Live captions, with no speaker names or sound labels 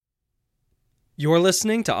You're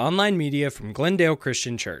listening to online media from Glendale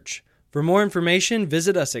Christian Church. For more information,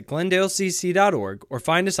 visit us at glendaleCC.org or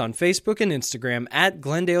find us on Facebook and Instagram at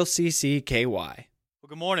GlendaleCCKY. Well,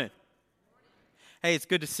 good morning. Hey, it's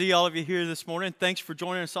good to see all of you here this morning. Thanks for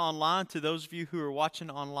joining us online, to those of you who are watching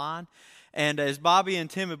online. And as Bobby and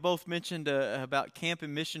Tim have both mentioned about camp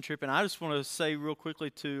and mission trip, and I just want to say real quickly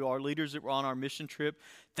to our leaders that were on our mission trip,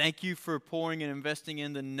 thank you for pouring and investing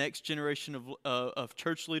in the next generation of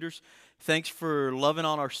church leaders. Thanks for loving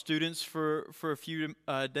on our students for a few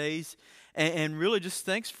days. And really just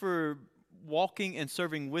thanks for walking and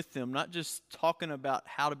serving with them, not just talking about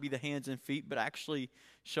how to be the hands and feet, but actually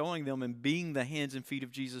showing them and being the hands and feet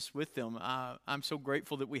of Jesus with them. I'm so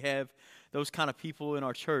grateful that we have those kind of people in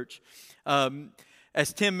our church.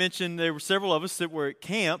 As Tim mentioned, there were several of us that were at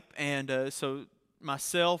camp, and so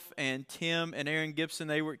myself and Tim and Aaron Gibson,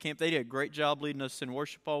 they were at camp. They did a great job leading us in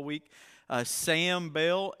worship all week. Sam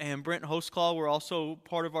Bell and Brent Hostclaw were also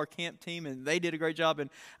part of our camp team, and they did a great job,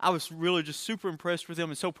 and I was really just super impressed with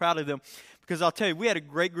them and so proud of them, because I'll tell you, we had a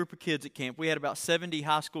great group of kids at camp. We had about 70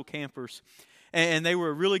 high school campers, and they were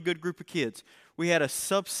a really good group of kids. We had a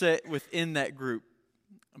subset within that group,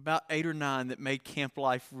 about 8 or 9, that made camp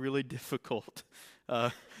life really difficult,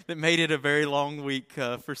 that made it a very long week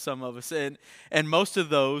for some of us. And most of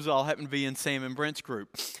those all happened to be in Sam and Brent's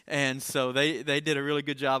group. And so they did a really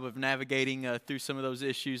good job of navigating through some of those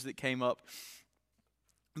issues that came up.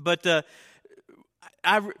 But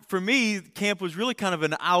for me, camp was really kind of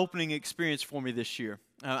an eye-opening experience for me this year.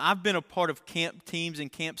 I've been a part of camp teams and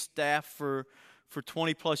camp staff for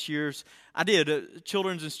 20 plus years. I did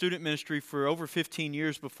children's and student ministry for over 15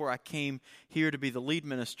 years before I came here to be the lead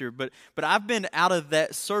minister. But I've been out of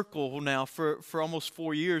that circle now for almost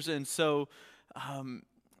 4 years, and so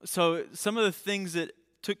some of the things that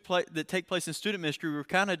take place in student ministry were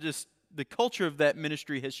kind of just, the culture of that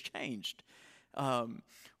ministry has changed.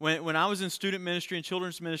 When I was in student ministry and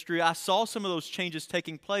children's ministry, I saw some of those changes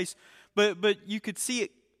taking place, but you could see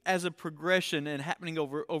it as a progression and happening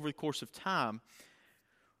over the course of time.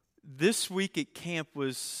 This week at camp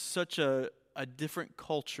was such a different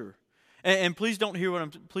culture, and please don't hear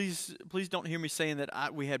please don't hear me saying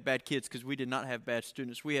that we had bad kids, because we did not have bad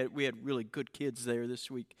students. We had really good kids there this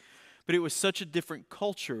week, but it was such a different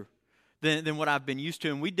culture than what I've been used to,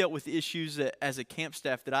 and we dealt with issues as a camp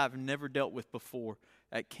staff that I've never dealt with before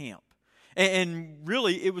at camp, and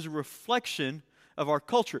really it was a reflection of our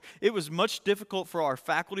culture. It was much difficult for our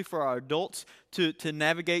faculty, for our adults, to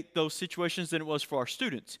navigate those situations than it was for our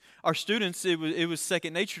students. Our students, it was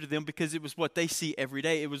second nature to them, because it was what they see every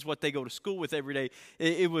day. It was what they go to school with every day.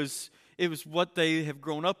 It was what they have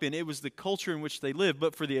grown up in. It was the culture in which they live.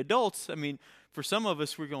 But for the adults, I mean, for some of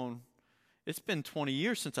us, we're going, it's been 20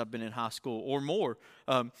 years since I've been in high school or more.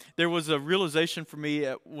 There was a realization for me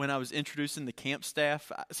when I was introducing the camp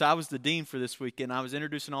staff. So I was the dean for this week, and I was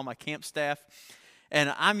introducing all my camp staff.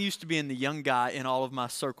 And I'm used to being the young guy in all of my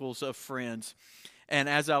circles of friends. And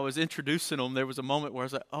as I was introducing them, there was a moment where I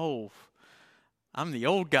was like, oh, I'm the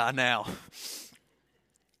old guy now.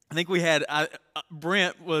 I think we had,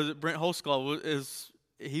 Brent Hostclaw,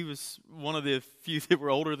 he was one of the few that were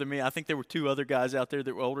older than me. I think there were 2 other guys out there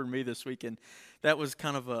that were older than me this week. And that was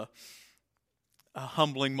kind of a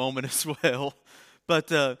humbling moment as well. But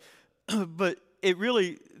it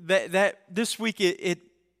really, that this week,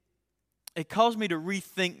 it caused me to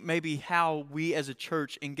rethink maybe how we as a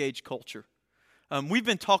church engage culture. We've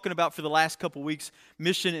been talking about for the last couple weeks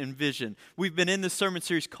mission and vision. We've been in this sermon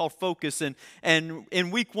series called Focus, and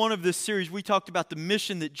in week 1 of this series, we talked about the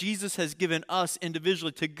mission that Jesus has given us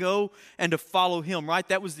individually to go and to follow Him, right?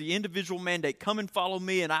 That was the individual mandate. Come and follow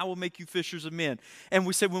me, and I will make you fishers of men. And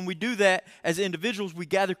we said when we do that as individuals, we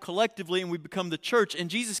gather collectively and we become the church. And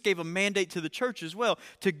Jesus gave a mandate to the church as well,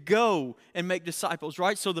 to go and make disciples,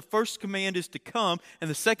 right? So the first command is to come, and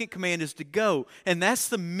the second command is to go. And that's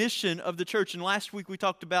the mission of the church. And last week we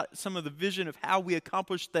talked about some of the vision of how we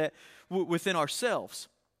accomplish that within ourselves.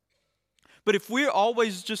 But if we're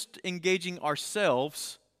always just engaging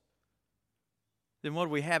ourselves, then what do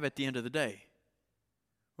we have at the end of the day?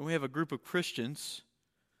 When we have a group of Christians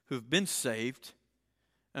who have been saved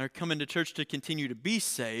and are coming to church to continue to be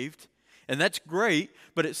saved, and that's great,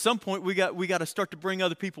 but at some point we got to start to bring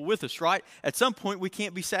other people with us, right? At some point we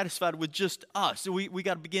can't be satisfied with just us. We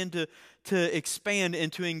got to begin to expand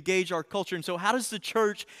and to engage our culture. And so how does the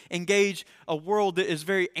church engage a world that is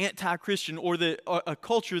very anti-Christian, or a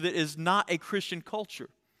culture that is not a Christian culture?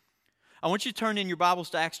 I want you to turn in your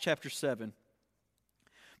Bibles to Acts chapter 7.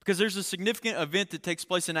 Because there's a significant event that takes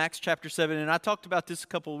place in Acts chapter 7, and I talked about this a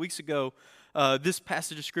couple of weeks ago this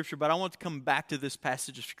passage of Scripture, but I want to come back to this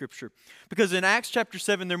passage of Scripture. Because in Acts chapter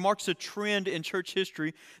 7, there marks a trend in church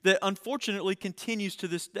history that unfortunately continues to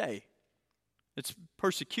this day. It's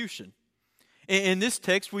persecution. In this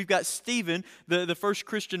text, we've got Stephen, the first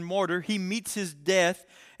Christian martyr. He meets his death,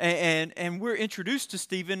 and we're introduced to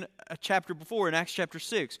Stephen a chapter before in Acts chapter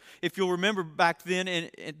 6. If you'll remember back then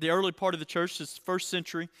in the early part of the church, this first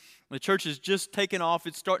century, the church has just taken off.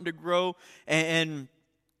 It's starting to grow, and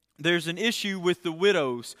there's an issue with the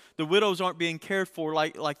widows. The widows aren't being cared for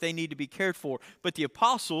like they need to be cared for. But the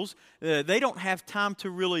apostles, they don't have time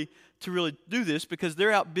to really do this because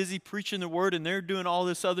they're out busy preaching the word and they're doing all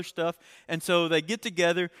this other stuff. And so they get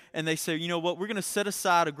together and they say, you know what, we're going to set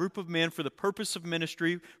aside a group of men for the purpose of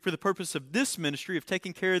ministry, for the purpose of this ministry of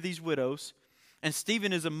taking care of these widows. And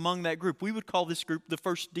Stephen is among that group. We would call this group the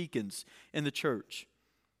first deacons in the church.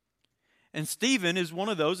 And Stephen is one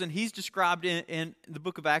of those, and he's described in the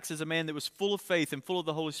book of Acts as a man that was full of faith and full of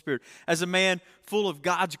the Holy Spirit, as a man full of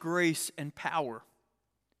God's grace and power.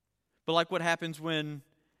 But like what happens when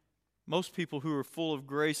most people who are full of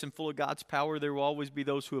grace and full of God's power, there will always be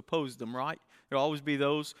those who oppose them, right? There will always be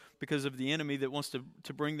those because of the enemy that wants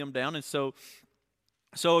to bring them down. And so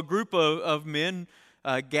a group of men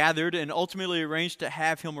gathered and ultimately arranged to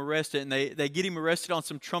have him arrested. And they get him arrested on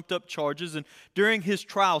some trumped-up charges. And during his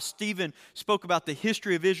trial, Stephen spoke about the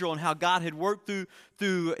history of Israel and how God had worked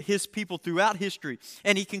through his people throughout history.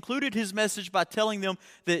 And he concluded his message by telling them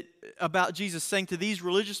that about Jesus, saying to these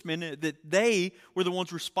religious men that they were the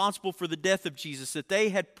ones responsible for the death of Jesus, that they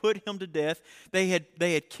had put him to death. They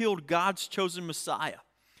had killed God's chosen Messiah.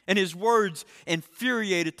 And his words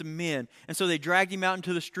infuriated the men. And so they dragged him out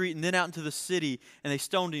into the street and then out into the city, and they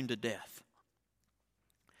stoned him to death.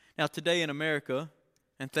 Now today in America,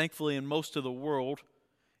 and thankfully in most of the world,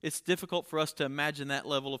 it's difficult for us to imagine that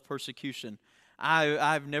level of persecution.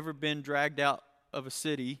 I've never been dragged out of a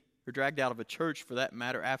city, or dragged out of a church for that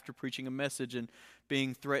matter, after preaching a message and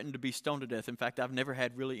being threatened to be stoned to death. In fact, I've never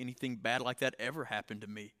had really anything bad like that ever happen to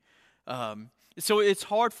me. So it's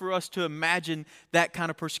hard for us to imagine that kind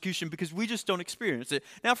of persecution because we just don't experience it.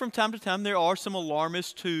 Now, from time to time, there are some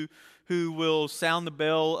alarmists who will sound the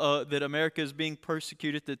bell that America is being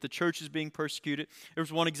persecuted, that the church is being persecuted. There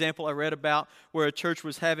was one example I read about where a church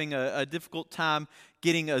was having a difficult time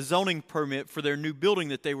getting a zoning permit for their new building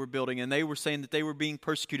that they were building, and they were saying that they were being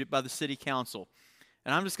persecuted by the city council.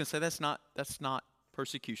 And I'm just going to say that's not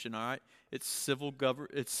persecution, all right? It's civil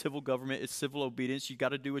government, it's civil obedience. You got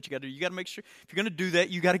to do what you got to do. You got to make sure if you're going to do that,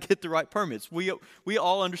 you got to get the right permits. We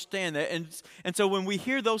all understand that. And so when we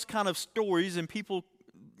hear those kind of stories and people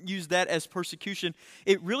use that as persecution,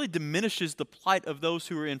 it really diminishes the plight of those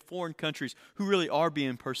who are in foreign countries who really are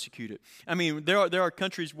being persecuted. I mean, there are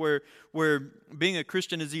countries where being a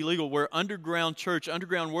Christian is illegal, where underground church,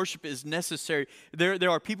 underground worship is necessary. There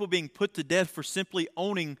are people being put to death for simply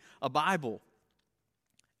owning a Bible.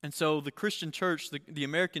 And so the Christian church, the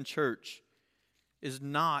American church, is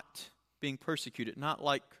not being persecuted, not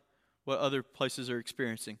like what other places are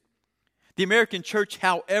experiencing. The American church,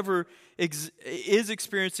 however, is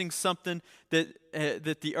experiencing something that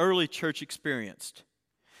the early church experienced.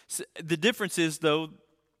 So the difference is, though,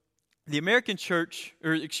 the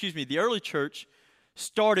early church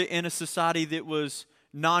started in a society that was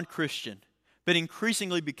non-Christian, but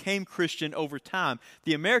increasingly became Christian over time.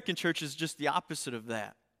 The American church is just the opposite of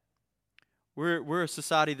that. We're a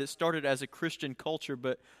society that started as a Christian culture,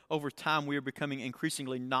 but over time we are becoming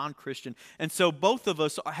increasingly non-Christian. And so both of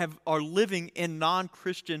us are living in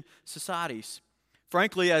non-Christian societies.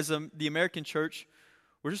 Frankly, as the American church,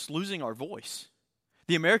 we're just losing our voice.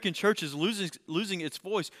 The American church is losing its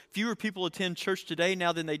voice. Fewer people attend church today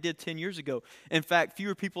now than they did 10 years ago. In fact,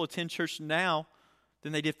 fewer people attend church now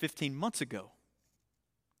than they did 15 months ago.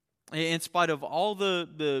 In spite of all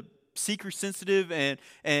the seeker sensitive and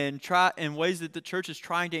ways that the church is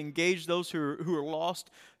trying to engage those who are lost,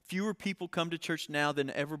 fewer people come to church now than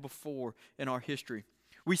ever before in our history.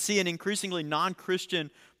 We see an increasingly non-Christian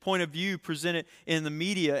point of view presented in the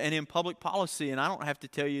media and in public policy, and I don't have to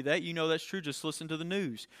tell you that. You know that's true. Just listen to the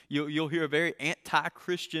news. You'll hear a very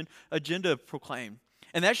anti-Christian agenda proclaimed,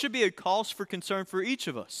 and that should be a cause for concern for each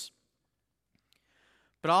of us.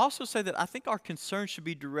 But I also say that I think our concern should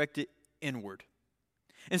be directed inward.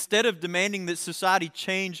 Instead of demanding that society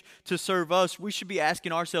change to serve us, we should be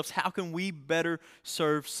asking ourselves, how can we better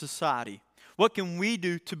serve society? What can we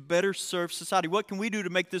do to better serve society? What can we do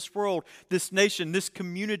to make this world, this nation, this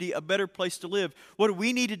community a better place to live? What do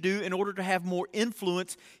we need to do in order to have more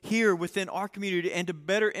influence here within our community and to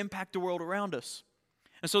better impact the world around us?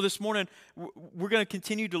 And so this morning, we're going to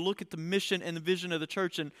continue to look at the mission and the vision of the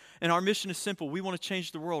church. And our mission is simple. We want to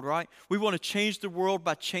change the world, right? We want to change the world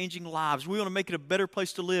by changing lives. We want to make it a better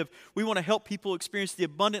place to live. We want to help people experience the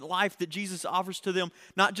abundant life that Jesus offers to them,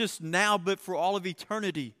 not just now, but for all of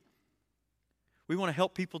eternity. We want to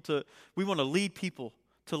help people we want to lead people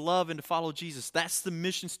to love and to follow Jesus. That's the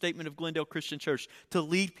mission statement of Glendale Christian Church, to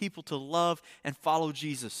lead people to love and follow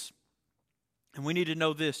Jesus. And we need to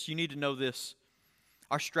know this. You need to know this.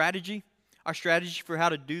 Our strategy for how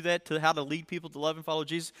to do that, to how to lead people to love and follow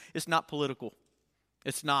Jesus, it's not political.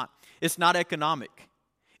 It's not. It's not economic.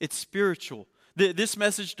 It's spiritual. This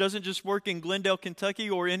message doesn't just work in Glendale, Kentucky,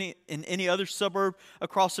 or in any other suburb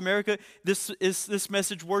across America. This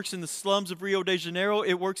message works in the slums of Rio de Janeiro.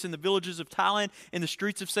 It works in the villages of Thailand, in the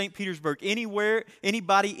streets of St. Petersburg.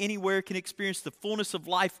 Anybody, anywhere can experience the fullness of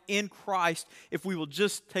life in Christ if we will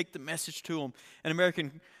just take the message to them. And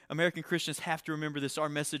American Christians have to remember this. Our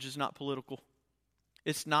message is not political.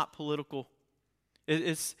 It's not political.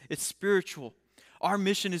 It's spiritual. Our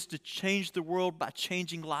mission is to change the world by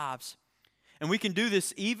changing lives. And we can do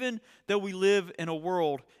this even though we live in a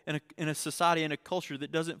world, in a society, in a culture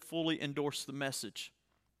that doesn't fully endorse the message.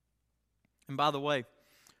 And by the way,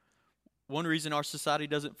 one reason our society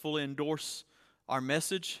doesn't fully endorse our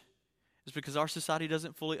message is because our society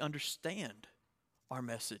doesn't fully understand our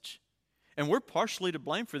message. And we're partially to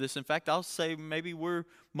blame for this. In fact, I'll say maybe we're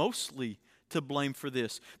mostly to blame for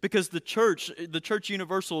this. Because the church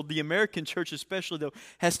universal, the American church especially though,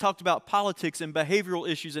 has talked about politics and behavioral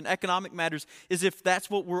issues and economic matters as if that's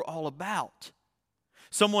what we're all about.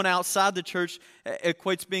 Someone outside the church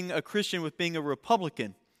equates being a Christian with being a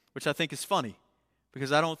Republican, which I think is funny.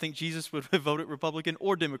 Because I don't think Jesus would have voted Republican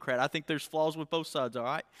or Democrat. I think there's flaws with both sides, all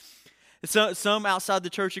right? So, some outside the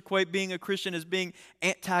church equate being a Christian as being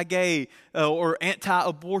anti-gay or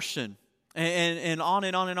anti-abortion. And on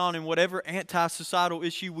and on and on, in whatever anti-societal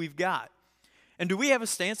issue we've got. And do we have a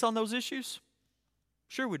stance on those issues?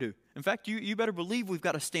 Sure we do. In fact, you better believe we've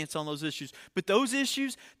got a stance on those issues. But those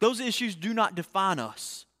issues do not define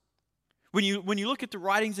us. When you look at the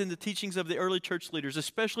writings and the teachings of the early church leaders,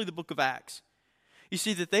 especially the book of Acts, you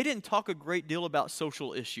see that they didn't talk a great deal about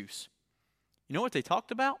social issues. You know what they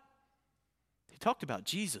talked about? They talked about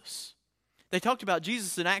Jesus. They talked about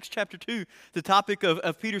Jesus in Acts chapter 2. The topic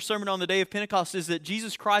of Peter's sermon on the day of Pentecost is that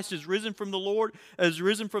Jesus Christ is risen from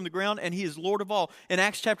the ground, and He is Lord of all. In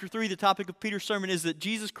Acts chapter 3, the topic of Peter's sermon is that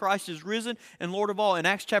Jesus Christ is risen and Lord of all. In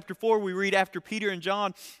Acts chapter 4, we read after Peter and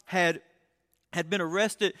John had been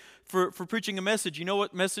arrested for preaching a message. You know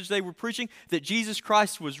what message they were preaching? That Jesus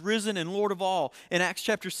Christ was risen and Lord of all. In Acts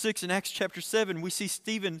chapter 6 and Acts chapter 7, we see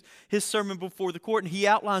Stephen, his sermon before the court, and he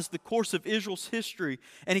outlines the course of Israel's history,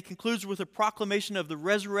 and he concludes with a proclamation of the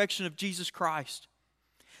resurrection of Jesus Christ.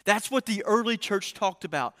 That's what the early church talked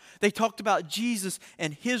about. They talked about Jesus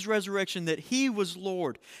and His resurrection, that He was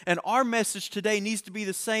Lord. And our message today needs to be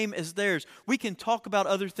the same as theirs. We can talk about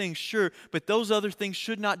other things, sure, but those other things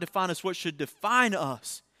should not define us. What should define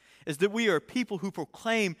us is that we are people who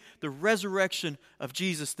proclaim the resurrection of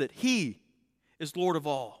Jesus, that He is Lord of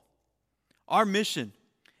all. Our mission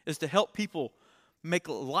is to help people make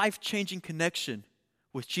a life-changing connection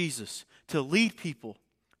with Jesus, to lead people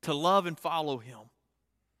to love and follow Him.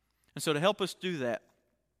 And so to help us do that,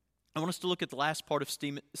 I want us to look at the last part of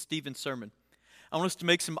Stephen's sermon. I want us to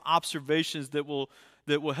make some observations that will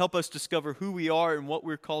help us discover who we are and what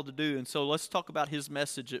we're called to do. And so let's talk about his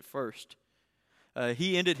message at first.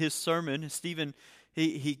 He ended his sermon. Stephen,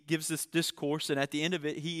 he gives this discourse, and at the end of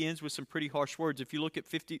it, he ends with some pretty harsh words. If you look at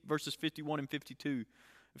verses 51 and 52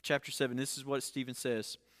 of chapter 7, this is what Stephen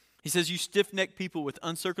says. He says, "You stiff-necked people with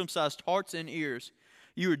uncircumcised hearts and ears,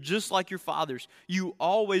 you are just like your fathers. You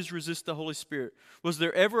always resist the Holy Spirit. Was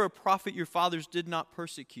there ever a prophet your fathers did not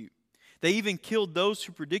persecute? They even killed those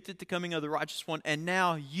who predicted the coming of the righteous one, and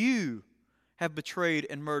now you have betrayed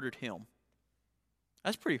and murdered him."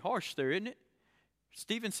 That's pretty harsh there, isn't it?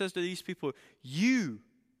 Stephen says to these people, you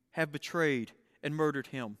have betrayed and murdered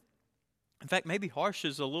him. In fact, maybe harsh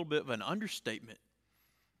is a little bit of an understatement.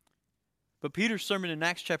 But Peter's sermon in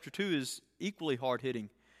Acts chapter 2 is equally hard-hitting.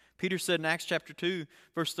 Peter said in Acts chapter 2,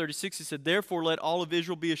 verse 36, he said, "Therefore let all of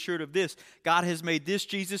Israel be assured of this, God has made this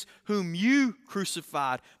Jesus, whom you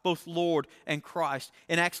crucified, both Lord and Christ."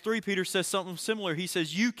 In Acts 3, Peter says something similar. He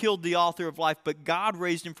says, "You killed the author of life, but God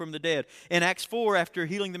raised him from the dead." In Acts 4, after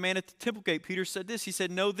healing the man at the temple gate, Peter said this. He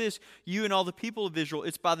said, "Know this, you and all the people of Israel,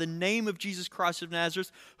 it's by the name of Jesus Christ of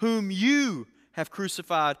Nazareth, whom you have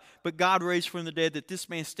crucified, but God raised from the dead, that this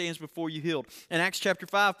man stands before you healed. In Acts chapter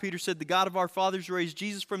 5, Peter said, the God of our fathers raised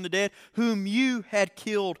Jesus from the dead, whom you had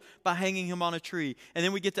killed by hanging him on a tree. And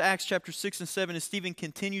then we get to Acts chapter 6 and 7, and Stephen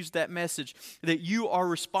continues that message, that you are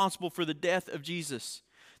responsible for the death of Jesus,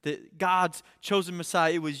 that God's chosen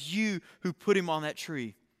Messiah, it was you who put him on that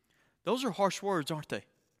tree. Those are harsh words, aren't they?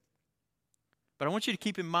 But I want you to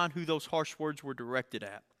keep in mind who those harsh words were directed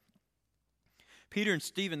at. Peter and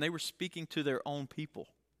Stephen, they were speaking to their own people,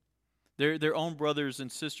 their own brothers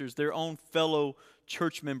and sisters, their own fellow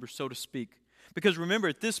church members, so to speak. Because remember,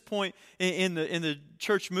 at this point in the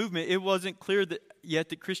church movement, it wasn't clear yet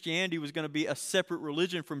that Christianity was going to be a separate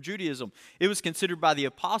religion from Judaism. It was considered by the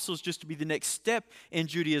apostles just to be the next step in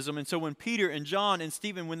Judaism. And so when Peter and John and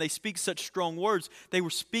Stephen, when they speak such strong words, they were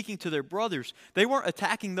speaking to their brothers. They weren't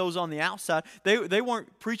attacking those on the outside. They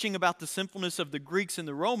weren't preaching about the sinfulness of the Greeks and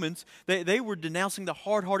the Romans. They were denouncing the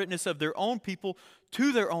hard-heartedness of their own people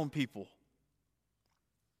to their own people.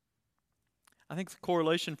 I think the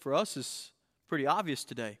correlation for us is pretty obvious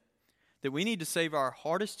today, that we need to save our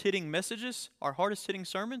hardest-hitting messages, our hardest-hitting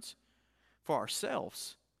sermons, for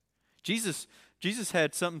ourselves. Jesus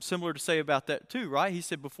had something similar to say about that too, right? He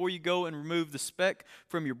said, before you go and remove the speck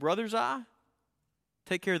from your brother's eye,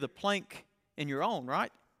 take care of the plank in your own,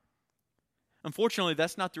 right? Unfortunately,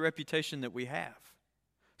 that's not the reputation that we have.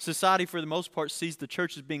 Society, for the most part, sees the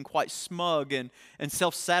church as being quite smug and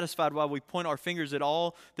self-satisfied while we point our fingers at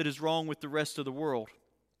all that is wrong with the rest of the world.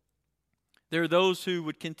 There are those who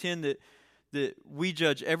would contend that we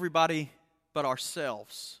judge everybody but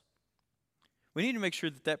ourselves. We need to make sure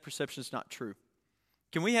that perception is not true.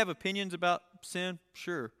 Can we have opinions about sin?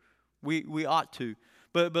 Sure, we ought to.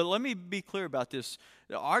 But let me be clear about this.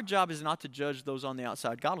 Our job is not to judge those on the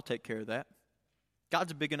outside. God will take care of that.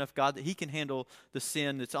 God's a big enough God that he can handle the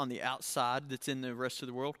sin that's on the outside, that's in the rest of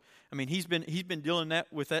the world. I mean, he's been dealing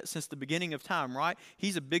with that since the beginning of time, right?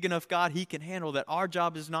 He's a big enough God, he can handle that. Our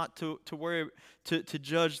job is not to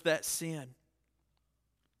judge that sin.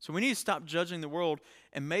 So we need to stop judging the world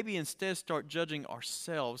and maybe instead start judging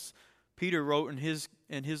ourselves. Peter wrote in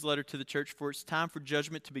his letter to the church, for it's time for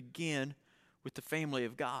judgment to begin with the family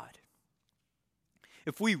of God.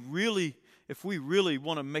 If we really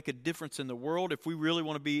want to make a difference in the world, if we really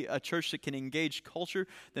want to be a church that can engage culture,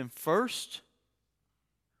 then first,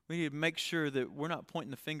 we need to make sure that we're not pointing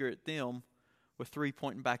the finger at them with three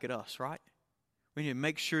pointing back at us, right? We need to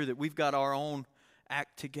make sure that we've got our own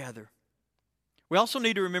act together. We also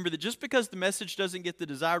need to remember that just because the message doesn't get the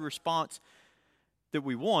desired response that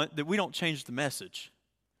we want, that we don't change the message.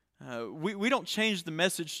 We don't change the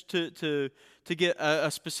message to get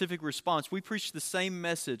a specific response. We preach the same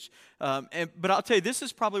message. But I'll tell you, this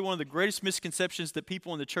is probably one of the greatest misconceptions that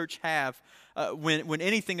people in the church have when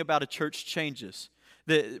anything about a church changes.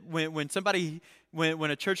 That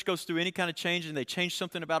when a church goes through any kind of change and they change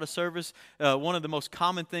something about a service, one of the most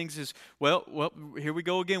common things is, well, here we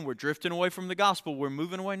go again. We're drifting away from the gospel. We're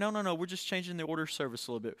moving away. No. We're just changing the order of service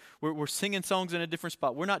a little bit. We're singing songs in a different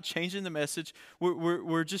spot. We're not changing the message.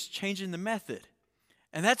 We're just changing the method.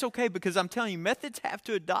 And that's okay, because I'm telling you, methods have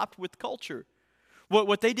to adopt with culture.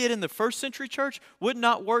 What they did in the first century church would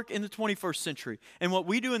not work in the 21st century. And what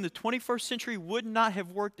we do in the 21st century would not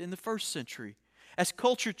have worked in the first century. As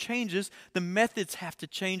culture changes, the methods have to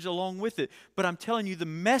change along with it. But I'm telling you, the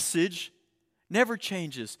message never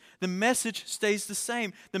changes. The message stays the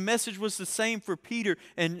same. The message was the same for Peter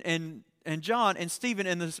and John and Stephen,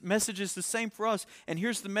 and the message is the same for us. And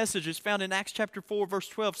here's the message. It's found in Acts chapter 4, verse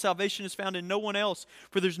 12. Salvation is found in no one else,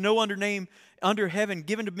 for there's no other name under heaven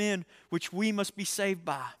given to men which we must be saved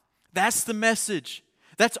by. That's the message.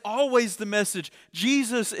 That's always the message.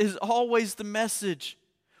 Jesus is always the message.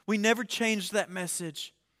 We never change that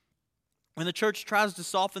message. When the church tries to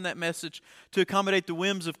soften that message to accommodate the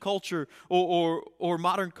whims of culture or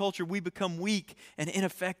modern culture, we become weak and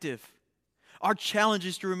ineffective. Our challenge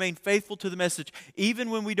is to remain faithful to the message, even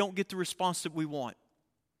when we don't get the response that we want.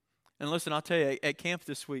 And listen, I'll tell you, at camp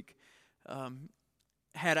this week,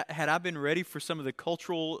 had I been ready for some of the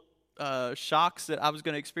cultural shocks that I was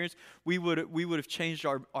going to experience, we would have changed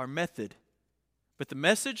our method. But the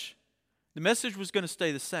message was going to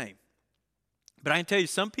stay the same. But I can tell you,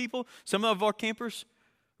 some of our campers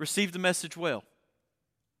received the message well.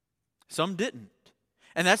 Some didn't.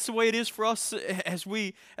 And that's the way it is for us as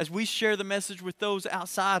we share the message with those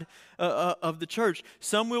outside of the church.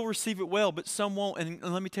 Some will receive it well, but some won't. And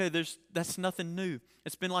let me tell you, that's nothing new.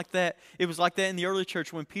 It's been like that. It was like that in the early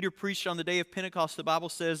church. When Peter preached on the day of Pentecost, the Bible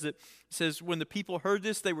says when the people heard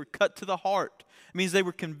this, they were cut to the heart. It means they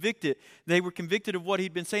were convicted. They were convicted of what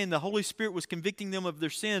he'd been saying. The Holy Spirit was convicting them of their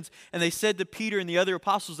sins. And they said to Peter and the other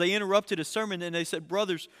apostles, they interrupted a sermon and they said,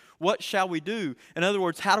 brothers, what shall we do? In other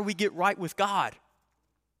words, how do we get right with God?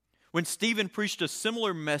 When Stephen preached a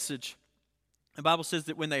similar message, the Bible says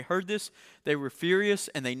that when they heard this, they were furious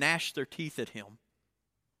and they gnashed their teeth at him.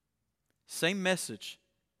 Same message,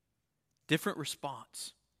 different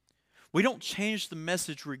response. We don't change the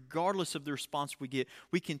message regardless of the response we get.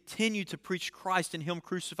 We continue to preach Christ and Him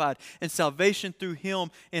crucified and salvation through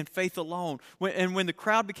Him and faith alone. When the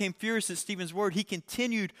crowd became furious at Stephen's word, he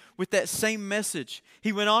continued with that same message.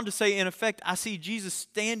 He went on to say, in effect, I see Jesus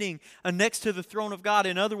standing next to the throne of God.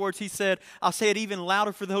 In other words, he said, I'll say it even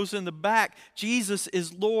louder for those in the back, Jesus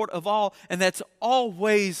is Lord of all, and that's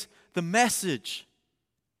always the message.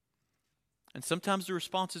 And sometimes the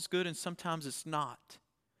response is good and sometimes it's not.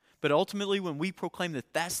 But ultimately, when we proclaim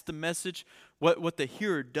that that's the message, what the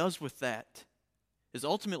hearer does with that is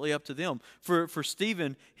ultimately up to them. For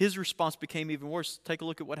Stephen, his response became even worse. Take a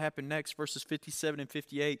look at what happened next, verses 57 and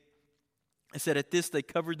 58. It said, at this they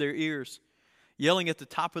covered their ears, yelling at the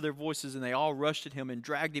top of their voices, and they all rushed at him and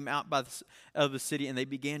dragged him out of the city, and they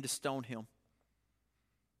began to stone him.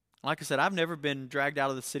 Like I said, I've never been dragged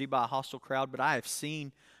out of the city by a hostile crowd, but I have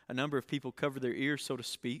seen a number of people cover their ears, so to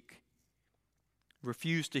speak,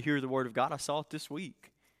 refused to hear the word of God. I saw it this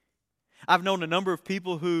week. I've known a number of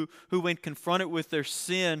people who when confronted with their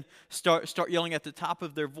sin, start yelling at the top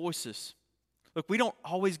of their voices. Look, we don't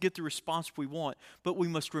always get the response we want, but we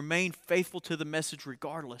must remain faithful to the message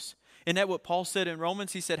regardless. Isn't that what Paul said in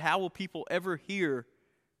Romans? He said, how will people ever hear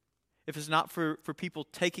if it's not for people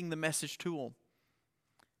taking the message to them?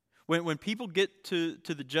 When people get to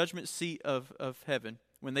the judgment seat of heaven,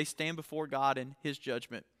 when they stand before God in His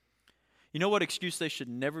judgment, you know what excuse they should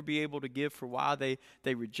never be able to give for why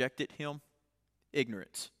they rejected Him?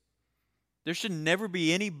 Ignorance. There should never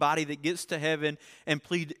be anybody that gets to heaven and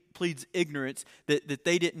pleads ignorance that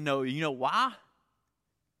they didn't know. You know why?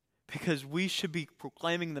 Because we should be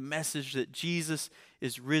proclaiming the message that Jesus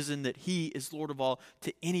is risen, that He is Lord of all,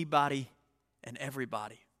 to anybody and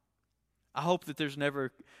everybody. I hope that there's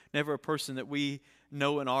never a person that we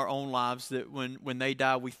know in our own lives that when they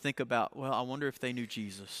die, we think about, well, I wonder if they knew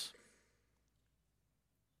Jesus.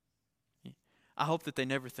 I hope that they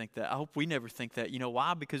never think that. I hope we never think that. You know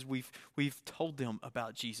why? Because we've told them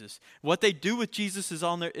about Jesus. What they do with Jesus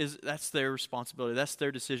that's their responsibility. That's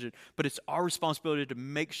their decision. But it's our responsibility to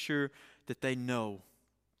make sure that they know.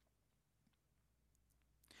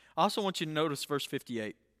 I also want you to notice verse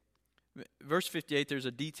 58. Verse 58, there's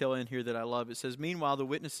a detail in here that I love. It says, meanwhile, the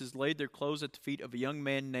witnesses laid their clothes at the feet of a young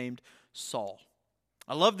man named Saul.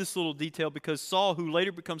 I love this little detail because Saul, who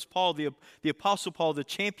later becomes Paul, the Apostle Paul, the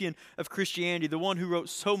champion of Christianity, the one who wrote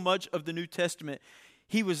so much of the New Testament,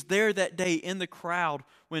 he was there that day in the crowd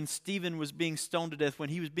when Stephen was being stoned to death, when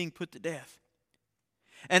he was being put to death.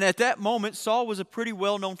 And at that moment, Saul was a pretty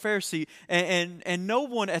well-known Pharisee, and no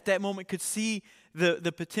one at that moment could see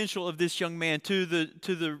the potential of this young man. To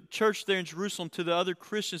the church there in Jerusalem, to the other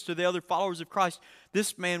Christians, to the other followers of Christ,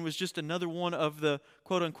 this man was just another one of the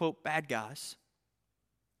quote-unquote bad guys.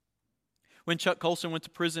 When Chuck Colson went to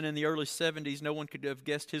prison in the early 70s, no one could have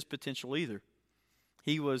guessed his potential either.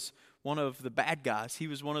 He was one of the bad guys. He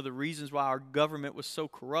was one of the reasons why our government was so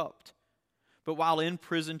corrupt. But while in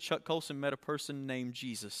prison, Chuck Colson met a person named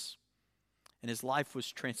Jesus, and his life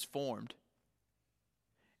was transformed.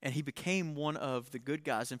 And he became one of the good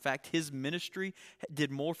guys. In fact, his ministry did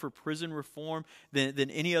more for prison reform than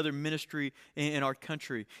any other ministry in our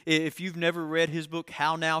country. If you've never read his book,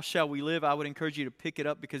 How Now Shall We Live, I would encourage you to pick it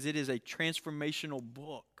up because it is a transformational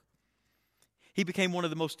book. He became one of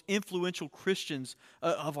the most influential Christians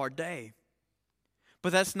of our day.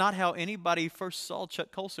 But that's not how anybody first saw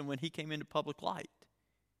Chuck Colson when he came into public light.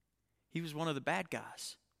 He was one of the bad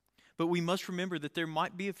guys. But we must remember that there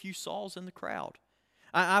might be a few Sauls in the crowd.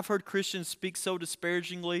 I've heard Christians speak so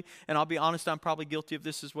disparagingly, and I'll be honest, I'm probably guilty of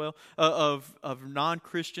this as well, of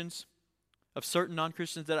non-Christians, of certain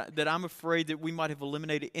non-Christians, that I'm afraid that we might have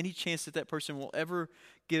eliminated any chance that person will ever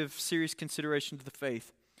give serious consideration to the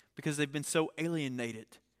faith because they've been so alienated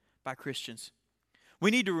by Christians.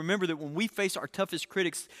 We need to remember that when we face our toughest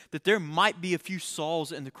critics, that there might be a few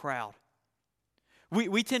Sauls in the crowd.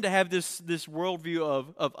 We tend to have this worldview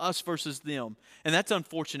of us versus them, and that's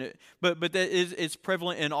unfortunate. But it's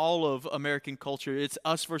prevalent in all of American culture. It's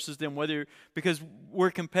us versus them, because we're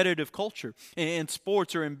a competitive culture in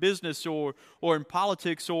sports or in business or in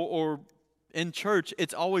politics or in church.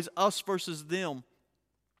 It's always us versus them.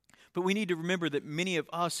 But we need to remember that many of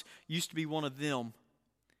us used to be one of them,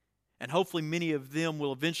 and hopefully many of them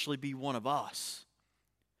will eventually be one of us.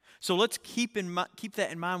 So let's keep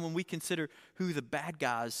that in mind when we consider who the bad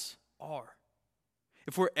guys are.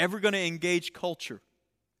 If we're ever going to engage culture,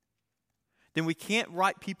 then we can't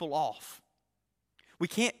write people off. We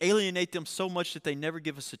can't alienate them so much that they never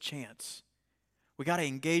give us a chance. We got to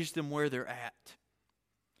engage them where they're at.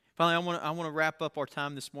 Finally, I want to wrap up our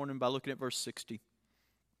time this morning by looking at verse 60.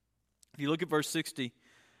 If you look at verse 60,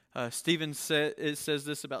 it says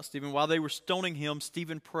this about Stephen. While they were stoning him,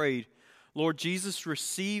 Stephen prayed, Lord Jesus,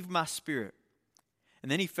 receive my spirit. And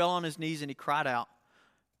then he fell on his knees and he cried out,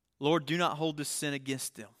 Lord, do not hold this sin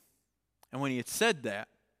against them. And when he had said that,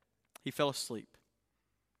 he fell asleep.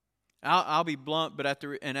 I'll be blunt, but at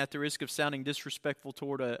the risk of sounding disrespectful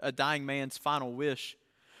toward a dying man's final wish,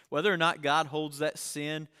 whether or not God holds that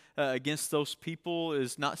sin against those people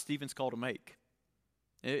is not Stephen's call to make.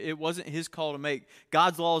 It wasn't his call to make.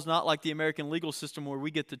 God's law is not like the American legal system where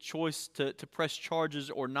we get the choice to press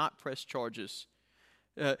charges or not press charges.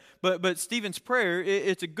 But Stephen's prayer,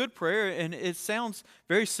 it's a good prayer, and it sounds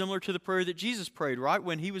very similar to the prayer that Jesus prayed, right?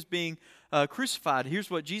 When he was being crucified.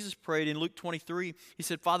 Here's what Jesus prayed in Luke 23. He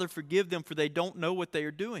said, Father, forgive them, for they don't know what they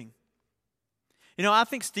are doing. You know, I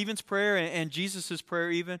think Stephen's prayer and Jesus'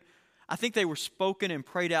 prayer even, I think they were spoken and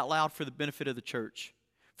prayed out loud for the benefit of the church.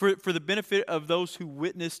 For the benefit of those who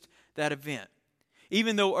witnessed that event.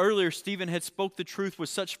 Even though earlier Stephen had spoke the truth with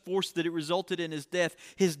such force that it resulted in his death,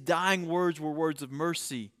 his dying words were words of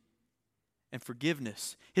mercy and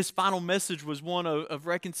forgiveness. His final message was one of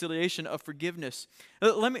reconciliation, of forgiveness.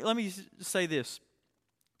 Let me say this.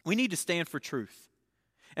 We need to stand for truth.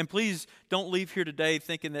 And please don't leave here today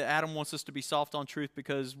thinking that Adam wants us to be soft on truth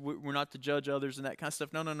because we're not to judge others and that kind of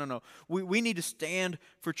stuff. No. We need to stand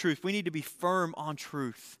for truth. We need to be firm on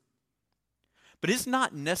truth. But it's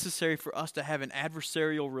not necessary for us to have an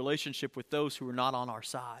adversarial relationship with those who are not on our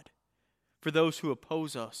side, for those who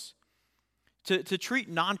oppose us. To treat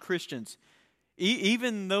non-Christians,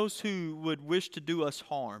 even those who would wish to do us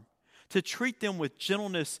harm, to treat them with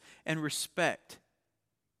gentleness and respect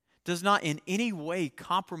does not in any way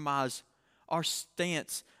compromise our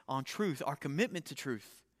stance on truth, our commitment to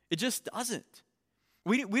truth. It just doesn't.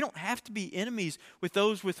 We don't have to be enemies with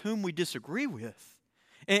those with whom we disagree with.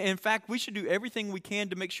 And in fact, we should do everything we can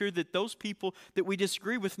to make sure that those people that we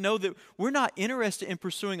disagree with know that we're not interested in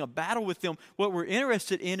pursuing a battle with them. What we're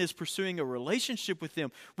interested in is pursuing a relationship with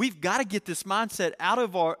them. We've got to get this mindset out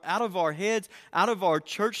of our heads, out of our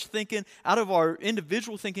church thinking, out of our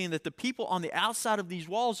individual thinking that the people on the outside of these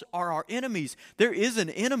walls are our enemies. There is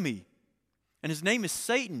an enemy, and his name is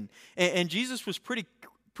Satan. And Jesus was pretty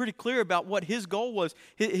clear about what his goal was.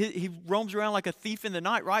 He roams around like a thief in the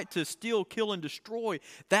night, right? To steal, kill, and destroy.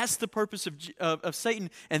 That's the purpose of Satan,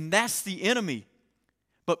 and that's the enemy.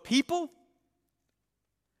 But people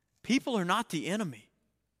are not the enemy.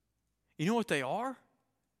 You know what they are?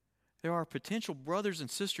 They are our potential brothers and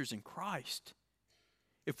sisters in Christ.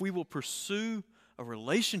 If we will pursue a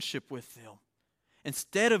relationship with them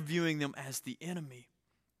instead of viewing them as the enemy.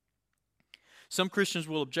 Some Christians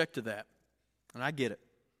will object to that, and I get it.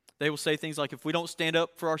 They will say things like, if we don't stand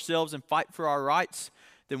up for ourselves and fight for our rights,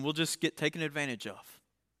 then we'll just get taken advantage of.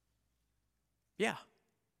 Yeah,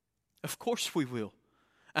 of course we will.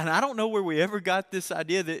 And I don't know where we ever got this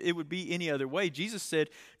idea that it would be any other way. Jesus said,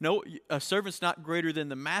 no, a servant's not greater than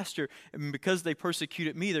the master, and because they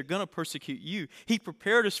persecuted me, they're going to persecute you. He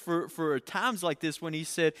prepared us for times like this when he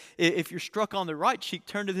said, if you're struck on the right cheek,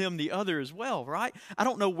 turn to them the other as well, right? I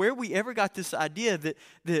don't know where we ever got this idea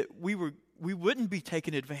that we wouldn't be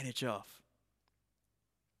taken advantage of.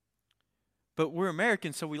 But we're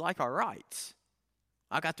Americans, so we like our rights.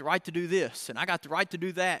 I got the right to do this, and I got the right to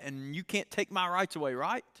do that, and you can't take my rights away,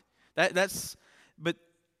 right? But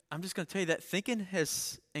I'm just going to tell you that thinking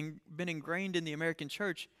has been ingrained in the American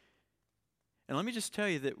church. And let me just tell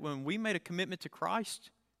you that when we made a commitment to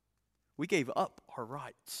Christ, we gave up our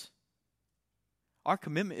rights. Our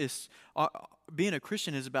commitment is, being a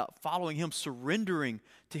Christian is about following Him, surrendering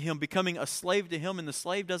to Him, becoming a slave to Him, and the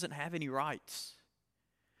slave doesn't have any rights.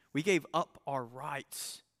 We gave up our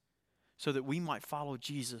rights so that we might follow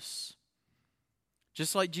Jesus.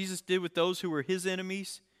 Just like Jesus did with those who were His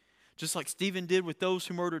enemies, just like Stephen did with those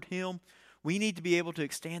who murdered him, we need to be able to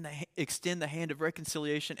extend the hand of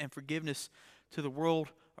reconciliation and forgiveness to the world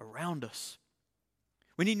around us.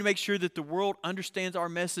 We need to make sure that the world understands our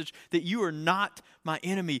message, that you are not my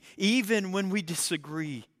enemy, even when we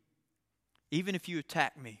disagree. Even if you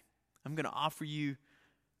attack me, I'm going to offer you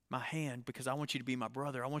my hand because I want you to be my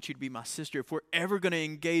brother. I want you to be my sister. If we're ever going to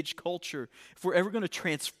engage culture, if we're ever going to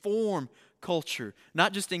transform culture,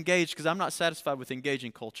 not just engage, because I'm not satisfied with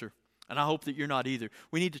engaging culture, and I hope that you're not either.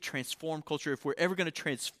 We need to transform culture. If we're ever going to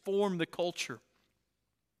transform the culture,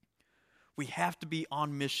 we have to be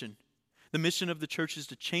on mission. The mission of the church is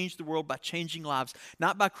to change the world by changing lives,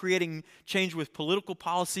 not by creating change with political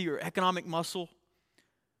policy or economic muscle,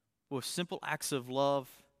 but with simple acts of love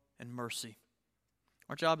and mercy.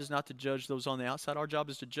 Our job is not to judge those on the outside. Our job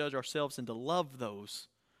is to judge ourselves and to love those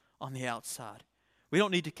on the outside. We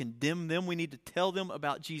don't need to condemn them. We need to tell them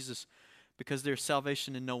about Jesus because there's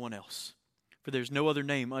salvation in no one else. For there's no other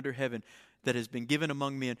name under heaven that has been given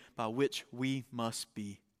among men by which we must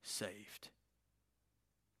be saved.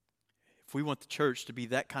 If we want the church to be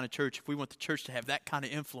that kind of church, if we want the church to have that kind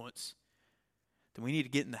of influence, then we need to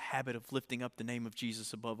get in the habit of lifting up the name of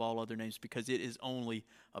Jesus above all other names because it is only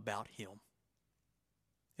about Him.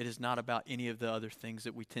 It is not about any of the other things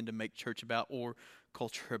that we tend to make church about or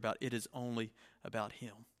culture about. It is only about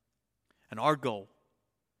Him. And our goal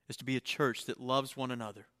is to be a church that loves one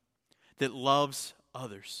another, that loves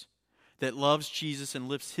others, that loves Jesus and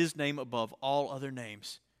lifts His name above all other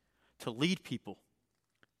names, to lead people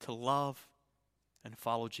to love and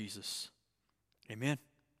follow Jesus. Amen.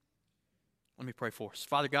 Let me pray for us.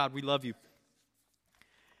 Father God, we love you.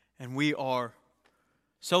 And we are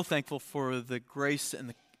so thankful for the grace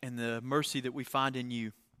and the mercy that we find in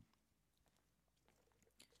you.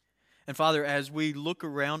 And Father, as we look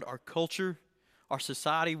around our culture, our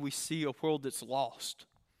society, we see a world that's lost,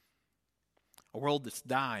 a world that's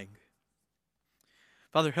dying.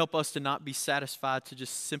 Father, help us to not be satisfied to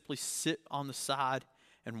just simply sit on the side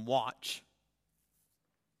and watch.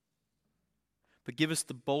 But give us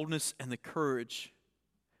the boldness and the courage,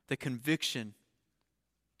 the conviction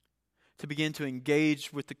to begin to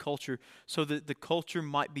engage with the culture so that the culture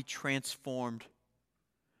might be transformed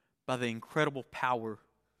by the incredible power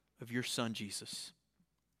of your Son, Jesus.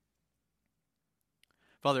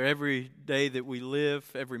 Father, every day that we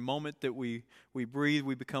live, every moment that we breathe,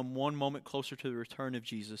 we become one moment closer to the return of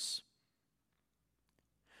Jesus.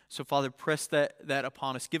 So, Father, press that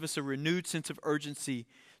upon us. Give us a renewed sense of urgency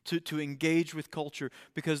to engage with culture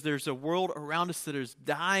because there's a world around us that is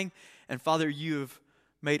dying. And, Father, you have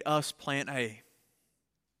made us plan A.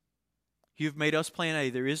 You've made us plan A.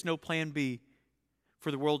 There is no plan B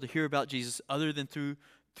for the world to hear about Jesus other than through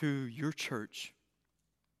your church,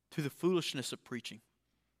 through the foolishness of preaching.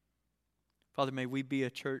 Father, may we be a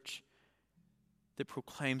church that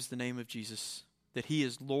proclaims the name of Jesus, that He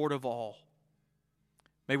is Lord of all.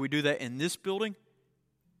 May we do that in this building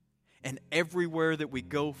and everywhere that we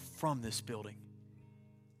go from this building.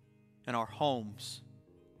 In our homes,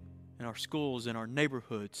 in our schools, in our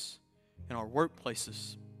neighborhoods, in our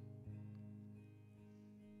workplaces.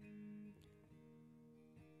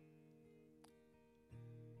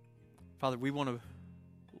 Father, we want to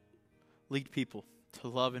lead people to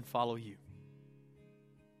love and follow you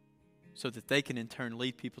so that they can in turn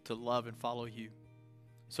lead people to love and follow you,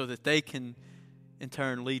 so that they can in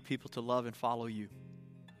turn lead people to love and follow you,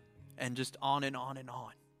 and just on and on and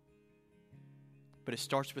on. But it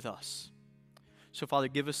starts with us. So, Father,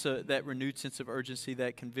 give us that renewed sense of urgency,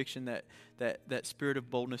 that conviction, that spirit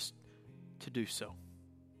of boldness to do so.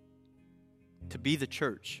 To be the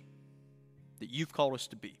church that you've called us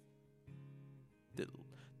to be,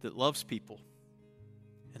 that loves people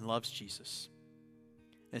and loves Jesus.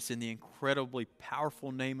 And it's in the incredibly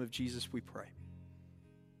powerful name of Jesus we pray.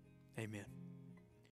 Amen.